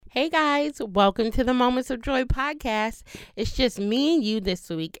Hey guys, welcome to the Moments of Joy podcast. It's just me and you this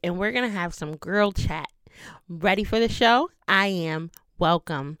week, and we're going to have some girl chat. Ready for the show? I am.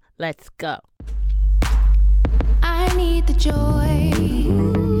 Welcome. Let's go. I need the joy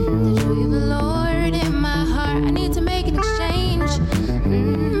of the Lord in my heart. I need to make an exchange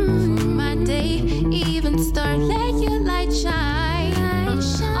for my day even start. Let your light shine all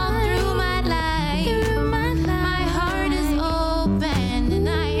through my life. My heart is open and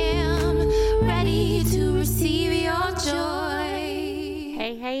I am ready to receive your joy.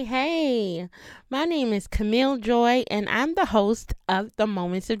 Hey. My name is Camille Joy, and I'm the host of the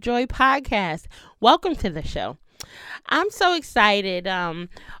Moments of Joy podcast. Welcome to the show. I'm so excited.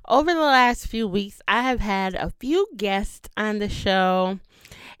 Over the last few weeks, I have had a few guests on the show,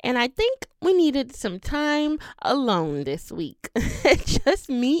 and I think we needed some time alone this week. Just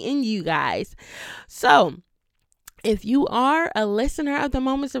me and you guys. So, if you are a listener of the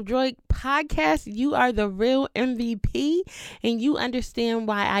Moments of Joy podcast, you are the real MVP, and you understand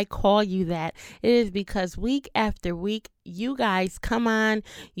why I call you that. It is because week after week, you guys come on,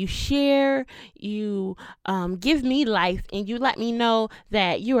 you share, you give me life, and you let me know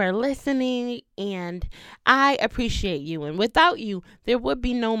that you are listening, and I appreciate you. And without you, there would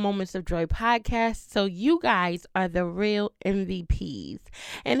be no Moments of Joy podcast. So you guys are the real MVPs.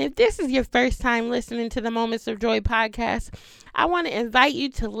 And if this is your first time listening to the Moments of Joy podcast, I want to invite you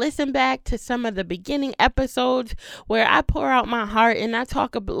to listen back to some of the beginning episodes where I pour out my heart and I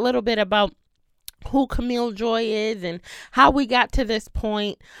talk a little bit about who Camille Joy is and how we got to this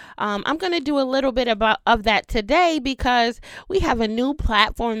point. I'm going to do a little bit of that today because we have a new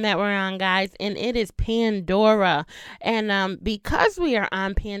platform that we're on, guys, and it is Pandora. And because we are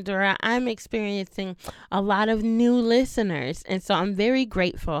on Pandora, I'm experiencing a lot of new listeners, and so I'm very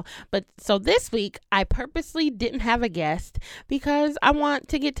grateful. But so this week, I purposely didn't have a guest because I want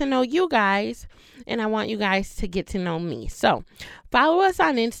to get to know you guys, and I want you guys to get to know me. So follow us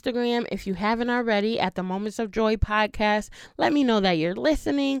on Instagram if you haven't already at the Moments of Joy podcast. Let me know that you're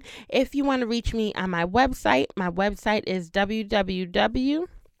listening. If you want to reach me on my website is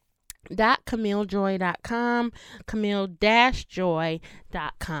www.camillejoy.com,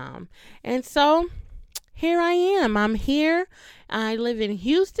 camille-joy.com. And so here I am. I'm here. I live in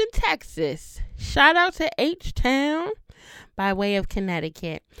Houston, Texas. Shout out to H-Town by way of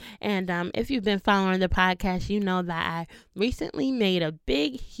Connecticut. And if you've been following the podcast, you know that I recently made a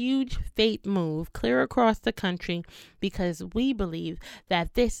big, huge faith move clear across the country because we believe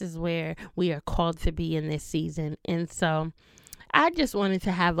that this is where we are called to be in this season. And so I just wanted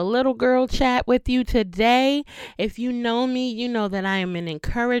to have a little girl chat with you today. If you know me, you know that I am an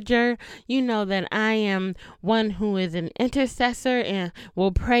encourager. You know that I am one who is an intercessor and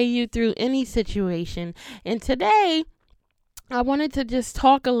will pray you through any situation. And today, I wanted to just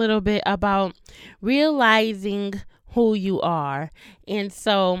talk a little bit about realizing who you are. And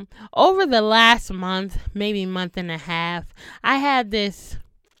so over the last month, maybe month and a half, I had this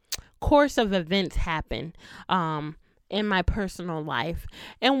course of events happen in my personal life.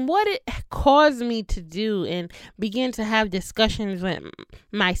 And what it caused me to do and begin to have discussions with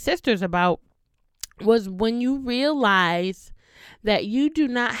my sisters about was when you realize that you do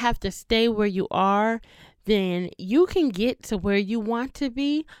not have to stay where you are, then you can get to where you want to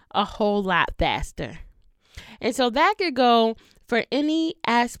be a whole lot faster. And so that could go for any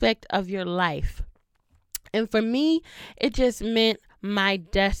aspect of your life. And for me, it just meant my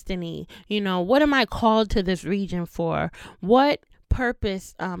destiny. You know, what am I called to this region for? What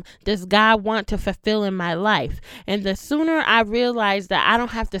purpose does God want to fulfill in my life? And the sooner I realize that I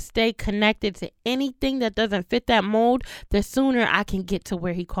don't have to stay connected to anything that doesn't fit that mold, the sooner I can get to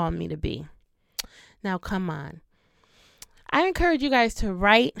where He called me to be. Now, come on. I encourage you guys to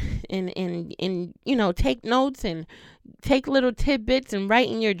write and take notes and take little tidbits and write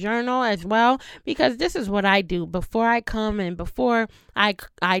in your journal as well, because this is what I do. Before I come and before I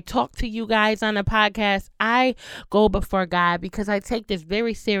talk to you guys on the podcast, I go before God because I take this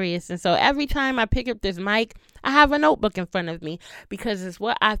very serious. And so every time I pick up this mic, I have a notebook in front of me because it's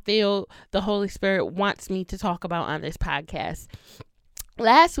what I feel the Holy Spirit wants me to talk about on this podcast.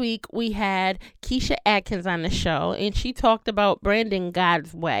 Last week, we had Keisha Atkins on the show, and she talked about branding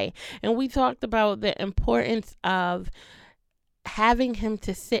God's way. And we talked about the importance of having Him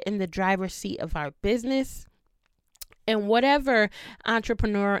to sit in the driver's seat of our business and whatever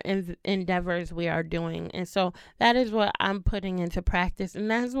entrepreneurial endeavors we are doing. And so that is what I'm putting into practice. And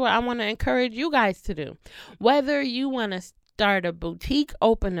that's what I want to encourage you guys to do. Whether you want to start a boutique,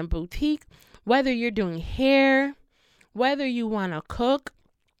 open a boutique, whether you're doing hair, whether you want to cook,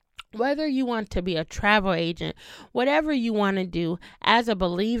 Whether you want to be a travel agent, whatever you want to do as a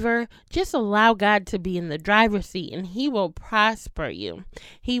believer, just allow God to be in the driver's seat and he will prosper you.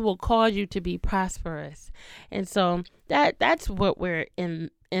 He will cause you to be prosperous. And so that's what we're in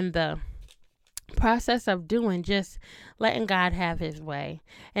the process of doing, just letting God have his way.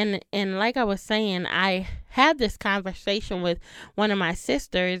 And like I was saying, I had this conversation with one of my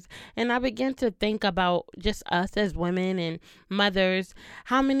sisters, and I began to think about just us as women and mothers.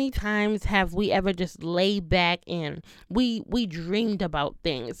 How many times have we ever just laid back and we dreamed about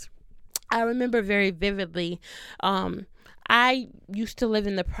things? I remember very vividly, I used to live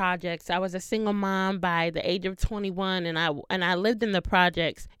in the projects. I was a single mom by the age of 21, and I lived in the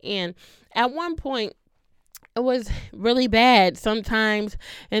projects. And at one point, it was really bad. Sometimes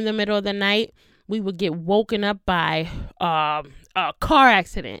in the middle of the night, we would get woken up by a car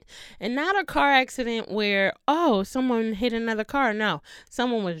accident. And not a car accident where, someone hit another car. No,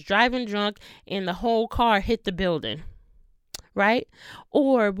 someone was driving drunk and the whole car hit the building, right?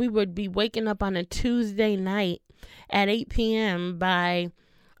 Or we would be waking up on a Tuesday night at 8 p.m. by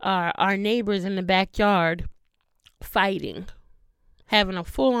our neighbors in the backyard fighting, having a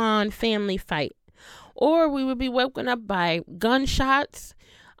full-on family fight. Or we would be woken up by gunshots.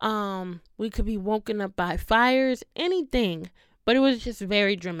 We could be woken up by fires, anything. But it was just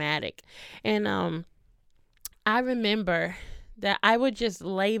very dramatic. And I remember that I would just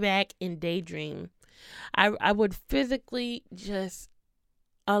lay back and daydream. I would physically just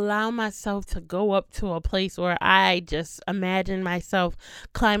allow myself to go up to a place where I just imagine myself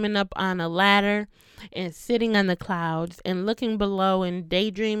climbing up on a ladder and sitting on the clouds and looking below and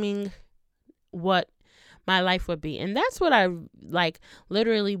daydreaming what my life would be. And that's what I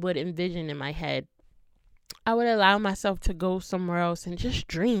literally would envision in my head. I would allow myself to go somewhere else and just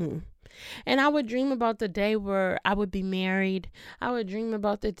dream. And I would dream about the day where I would be married. I would dream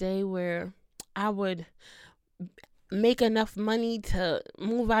about the day where I would make enough money to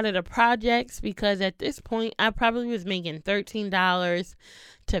move out of the projects, because at this point I probably was making $13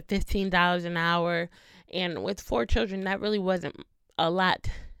 to $15 an hour, and with 4 children that really wasn't a lot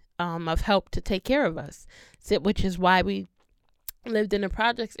of help to take care of us, which is why we lived in the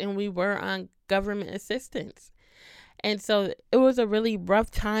projects and we were on government assistance. And so it was a really rough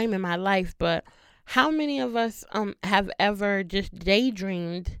time in my life. But how many of us have ever just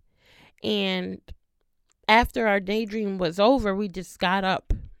daydreamed, and after our daydream was over, we just got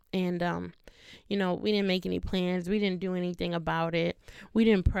up and, we didn't make any plans. We didn't do anything about it. We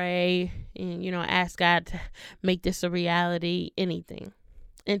didn't pray and, ask God to make this a reality, anything.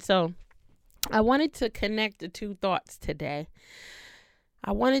 And so I wanted to connect the two thoughts today.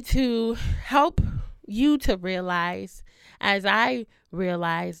 I wanted to help you to realize, as I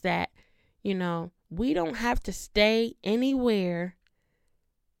realized, that, we don't have to stay anywhere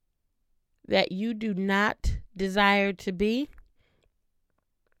that you do not desire to be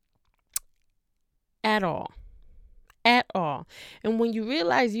at all. And when you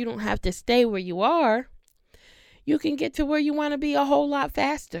realize you don't have to stay where you are, you can get to where you want to be a whole lot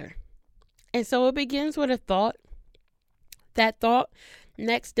faster. And so it begins with a thought. That thought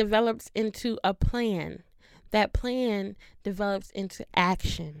next develops into a plan. That plan develops into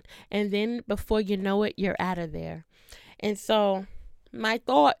action. And then before you know it, you're out of there. And so my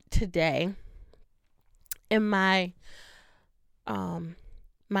thought today, and my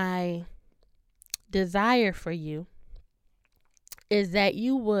desire for you, is that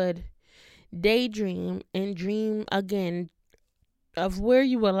you would daydream and dream again of where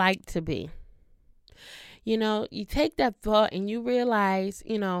you would like to be. You take that thought and you realize,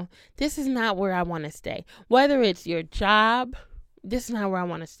 this is not where I want to stay. Whether it's your job, this is not where I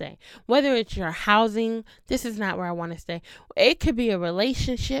want to stay. Whether it's your housing, this is not where I want to stay. It could be a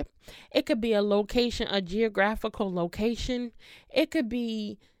relationship. It could be a location, a geographical location. It could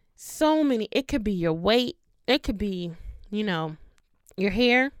be so many. It could be your weight. It could be, your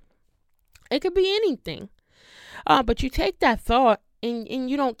hair. It could be anything. But you take that thought and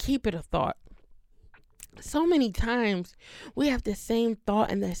you don't keep it a thought. So many times we have the same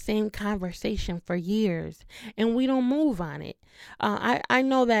thought and the same conversation for years, and we don't move on it. I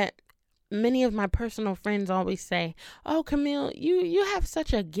know that many of my personal friends always say, "Oh, Camille, you have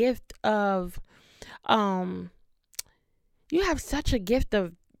such a gift of,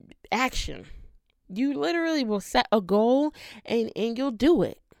 action. You literally will set a goal and you'll do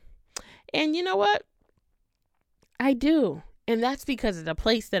it." And you know what? I do. And that's because of the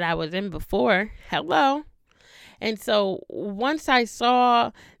place that I was in before. Hello. And so once I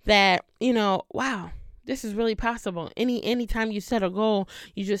saw that, wow, this is really possible. Anytime you set a goal,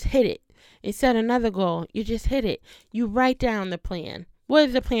 you just hit it. And set another goal, you just hit it. You write down the plan. What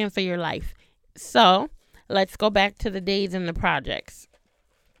is the plan for your life? So let's go back to the days and the projects.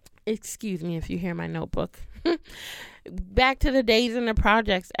 Excuse me if you hear my notebook. Back to the days and the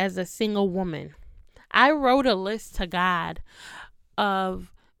projects as a single woman. I wrote a list to God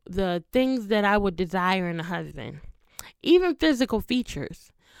of the things that I would desire in a husband, even physical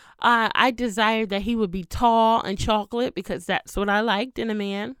features. I desired that he would be tall and chocolate because that's what I liked in a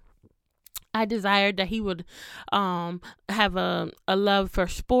man. I desired that he would have a love for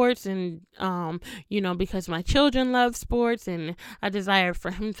sports and, because my children love sports, and I desired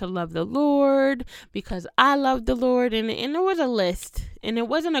for him to love the Lord because I love the Lord. And there was a list, and it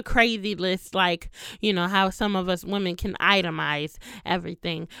wasn't a crazy list like, how some of us women can itemize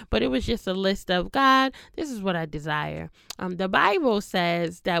everything. But it was just a list of, God, this is what I desire. The Bible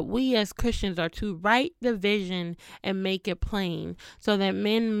says that we as Christians are to write the vision and make it plain so that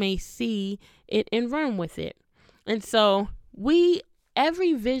men may see it and run with it. And so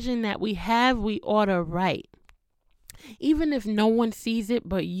every vision that we have, we ought to write. Even if no one sees it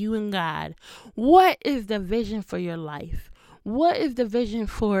but you and God. What is the vision for your life? What is the vision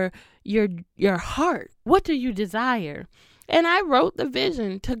for your heart? What do you desire? And I wrote the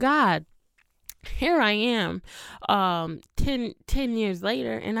vision to God. Here I am, 10 years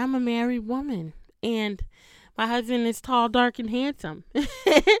later, and I'm a married woman. And my husband is tall, dark, and handsome.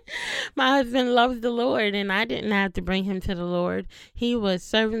 My husband loves the Lord, and I didn't have to bring him to the Lord. He was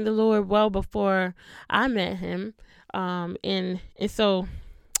serving the Lord well before I met him. And so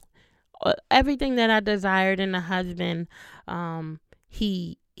everything that I desired in a husband,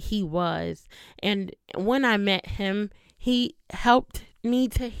 he was. And when I met him, he helped me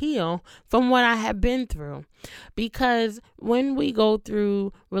to heal from what I have been through. Because when we go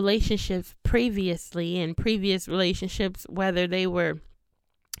through relationships previously, in previous relationships, whether they were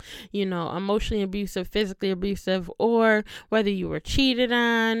emotionally abusive, physically abusive, or whether you were cheated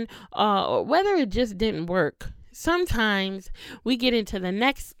on, or whether it just didn't work, sometimes we get into the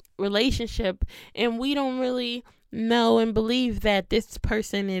next relationship and we don't really know and believe that this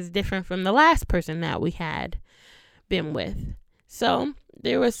person is different from the last person that we had been with. So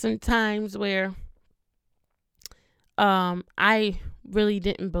there were some times where I really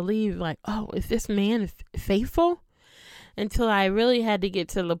didn't believe, like, oh, is this man faithful? Until I really had to get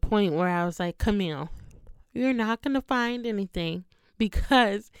to the point where I was like, Camille, you're not going to find anything,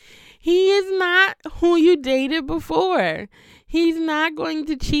 because he is not who you dated before. He's not going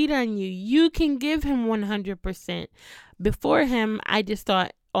to cheat on you. You can give him 100%. Before him, I just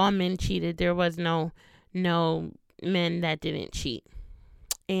thought all men cheated. There was no men that didn't cheat.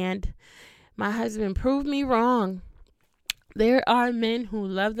 And my husband proved me wrong. There are men who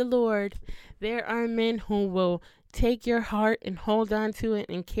love the Lord. There are men who will take your heart and hold on to it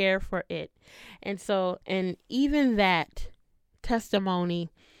and care for it. And even that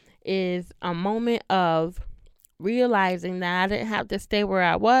testimony is a moment of realizing that I didn't have to stay where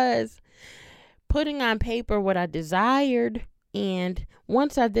I was, putting on paper what I desired. And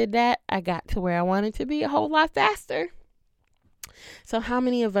once I did that, I got to where I wanted to be a whole lot faster. So how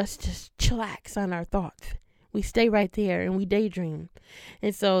many of us just chillax on our thoughts? We stay right there and we daydream.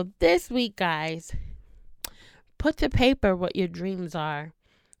 And so this week, guys, put to paper what your dreams are.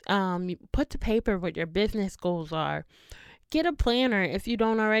 Put to paper what your business goals are. Get a planner if you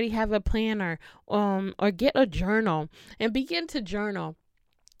don't already have a planner, or get a journal and begin to journal.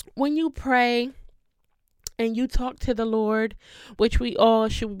 When you pray and you talk to the Lord, which we all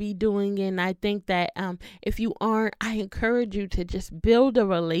should be doing, and I think that if you aren't, I encourage you to just build a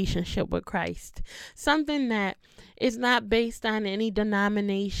relationship with Christ. Something that is not based on any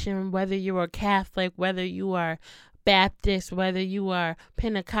denomination, whether you are Catholic, whether you are Baptist, whether you are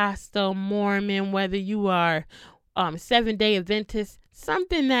Pentecostal, Mormon, whether you are Seventh-day Adventist.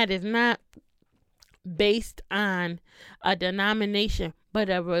 Something that is not based on a denomination, but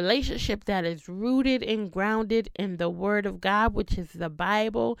a relationship that is rooted and grounded in the Word of God, which is the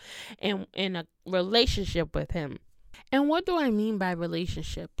Bible, and in a relationship with Him. And what do I mean by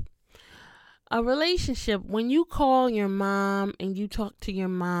relationship? A relationship, when you call your mom and you talk to your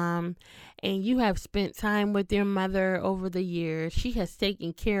mom and you have spent time with your mother over the years, she has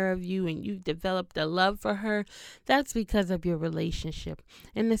taken care of you and you've developed a love for her, that's because of your relationship.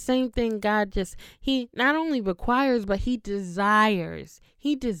 And the same thing, God He not only requires, but He desires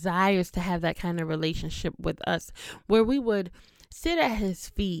to have that kind of relationship with us, where we would sit at His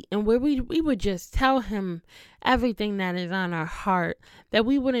feet and where we would just tell Him everything that is on our heart, that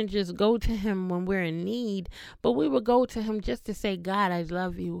we wouldn't just go to him when we're in need, but we would go to him just to say, God, I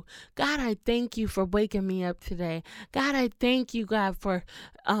love you. God, I thank you for waking me up today. God, I thank you, God, for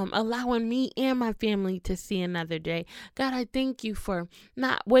allowing me and my family to see another day. God, I thank you for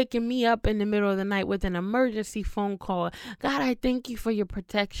not waking me up in the middle of the night with an emergency phone call. God, I thank you for your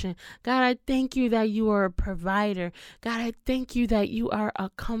protection. God, I thank you that you are a provider. God, I thank you that you are a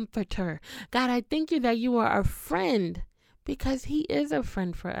comforter. God, I thank you that you are a friend, because he is a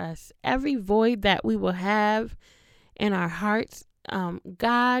friend for us. Every void that we will have in our hearts,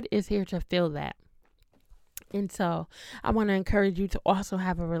 God is here to fill that. And so I want to encourage you to also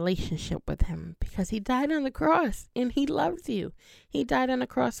have a relationship with him, because he died on the cross and he loves you. He died on the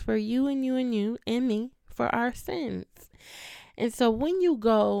cross for you and you and you and me, for our sins. And so when you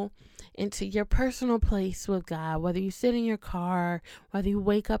go into your personal place with God, whether you sit in your car, whether you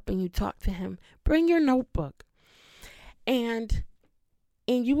wake up and you talk to him, bring your notebook, and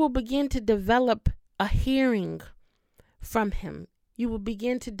you will begin to develop a hearing from him. You will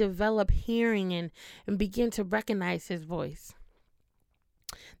begin to develop hearing and begin to recognize his voice.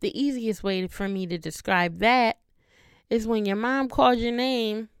 The easiest way for me to describe that is when your mom calls your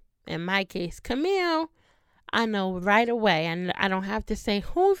name, in my case, Camille, I know right away. And I don't have to say,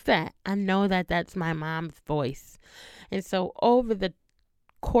 who's that? I know that that's my mom's voice. And so over the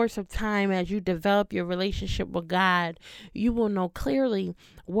course of time, as you develop your relationship with God, you will know clearly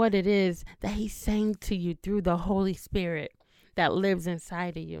what it is that he's saying to you through the Holy Spirit that lives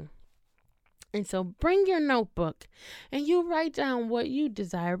inside of you. And so bring your notebook and you write down what you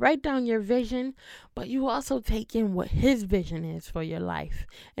desire. Write down your vision, but you also take in what his vision is for your life.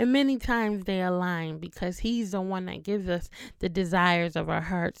 And many times they align, because he's the one that gives us the desires of our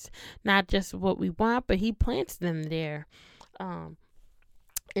hearts, not just what we want, but he plants them there.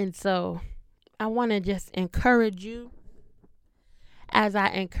 And so I want to just encourage you, as I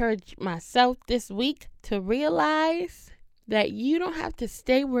encourage myself this week, to realize that you don't have to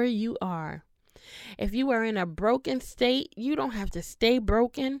stay where you are. If you are in a broken state, you don't have to stay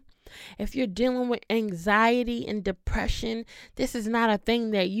broken. If you're dealing with anxiety and depression, this is not a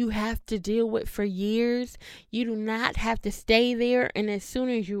thing that you have to deal with for years. You do not have to stay there. And as soon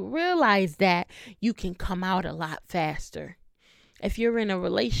as you realize that, you can come out a lot faster. If you're in a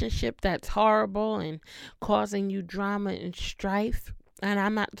relationship that's horrible and causing you drama and strife, and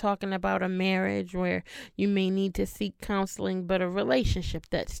I'm not talking about a marriage where you may need to seek counseling, but a relationship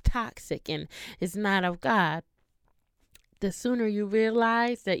that's toxic and is not of God, the sooner you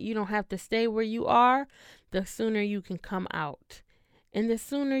realize that you don't have to stay where you are, the sooner you can come out. And the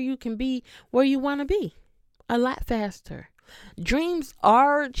sooner you can be where you want to be, a lot faster. Dreams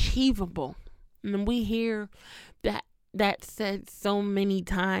are achievable. And we hear that said so many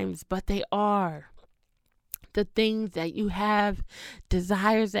times, but they are. The things that you have,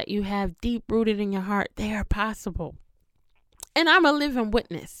 desires that you have deep rooted in your heart, they are possible. And I'm a living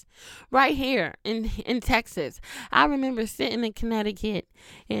witness right here in Texas. I remember sitting in Connecticut,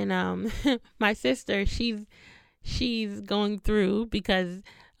 and my sister, she's going through, because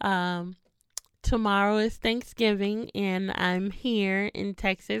tomorrow is Thanksgiving, and I'm here in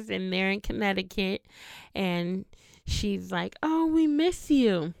Texas and they're in Connecticut, and she's like, "Oh, we miss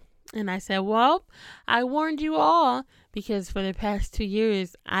you." And I said, well, I warned you all, because for the past 2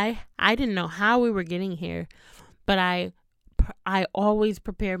 years, I didn't know how we were getting here, but I always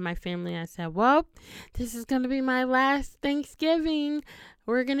prepared my family. I said, well, this is going to be my last Thanksgiving.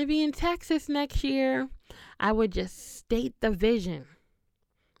 We're going to be in Texas next year. I would just state the vision.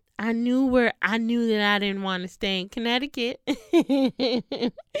 I knew that I didn't want to stay in Connecticut.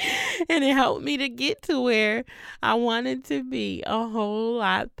 And it helped me to get to where I wanted to be a whole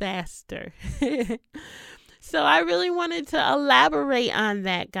lot faster. So I really wanted to elaborate on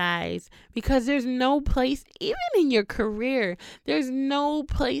that, guys, because there's no place, even in your career, there's no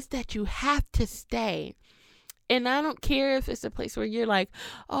place that you have to stay. And I don't care if it's a place where you're like,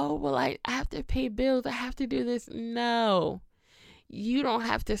 oh, well, I have to pay bills, I have to do this. No. You don't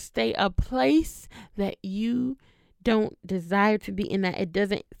have to stay a place that you don't desire to be in, that it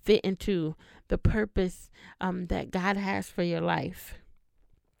doesn't fit into the purpose that God has for your life.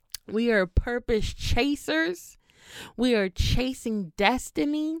 We are purpose chasers. We are chasing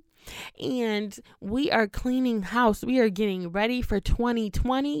destiny. And we are cleaning house. We are getting ready for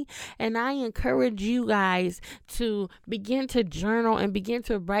 2020. And I encourage you guys to begin to journal and begin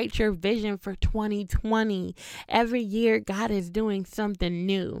to write your vision for 2020. Every year, God is doing something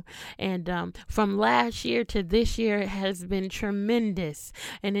new. And from last year to this year, it has been tremendous.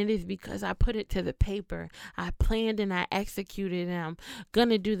 And it is because I put it to the paper. I planned and I executed, and I'm going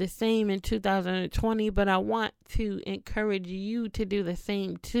to do the same in 2020. But I want to encourage you to do the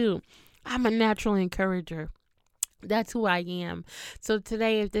same too. I'm a natural encourager. That's who I am. So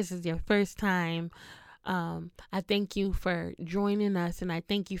today, if this is your first time, I thank you for joining us, and I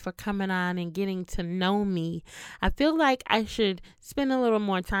thank you for coming on and getting to know me. I feel like I should spend a little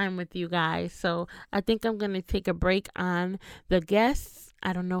more time with you guys. So I think I'm going to take a break on the guests.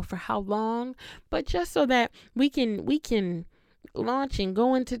 I don't know for how long, but just so that we can launch and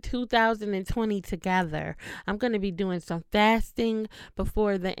go into 2020 together. I'm going to be doing some fasting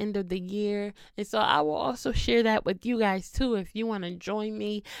before the end of the year. And so I will also share that with you guys too. If you want to join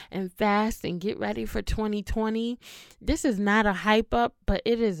me and fast and get ready for 2020, this is not a hype up, but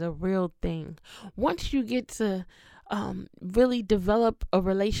it is a real thing. Once you get to really develop a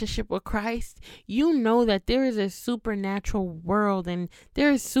relationship with Christ, you know that there is a supernatural world and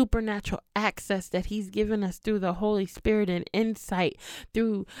there is supernatural access that he's given us through the Holy Spirit and insight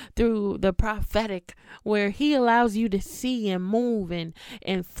through the prophetic, where he allows you to see and move and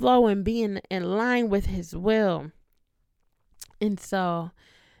flow and be in line with his will. And so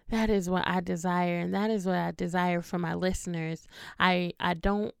that is what I desire, and that is what I desire for my listeners. I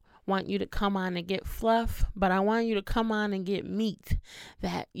don't want you to come on and get fluff, but I want you to come on and get meat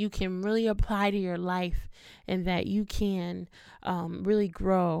that you can really apply to your life and that you can really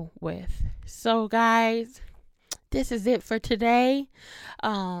grow with. So guys, this is it for today.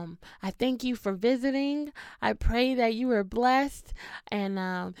 I thank you for visiting. I pray that you were blessed,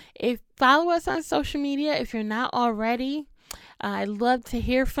 and if follow us on social media if you're not already. I love to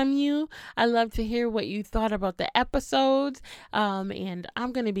hear from you. I love to hear what you thought about the episodes. And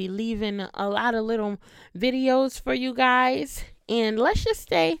I'm going to be leaving a lot of little videos for you guys. And let's just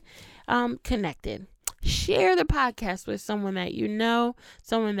stay connected. Share the podcast with someone that you know,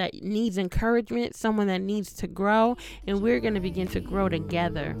 someone that needs encouragement, someone that needs to grow, and we're going to begin to grow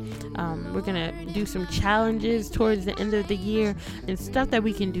together. We're going to do some challenges towards the end of the year and stuff that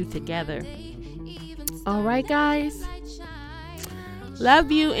we can do together. All right, guys.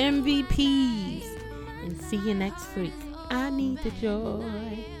 Love you, MVPs. And see you next week. I need the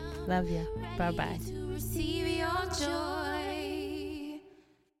joy. Love ya. Bye-bye.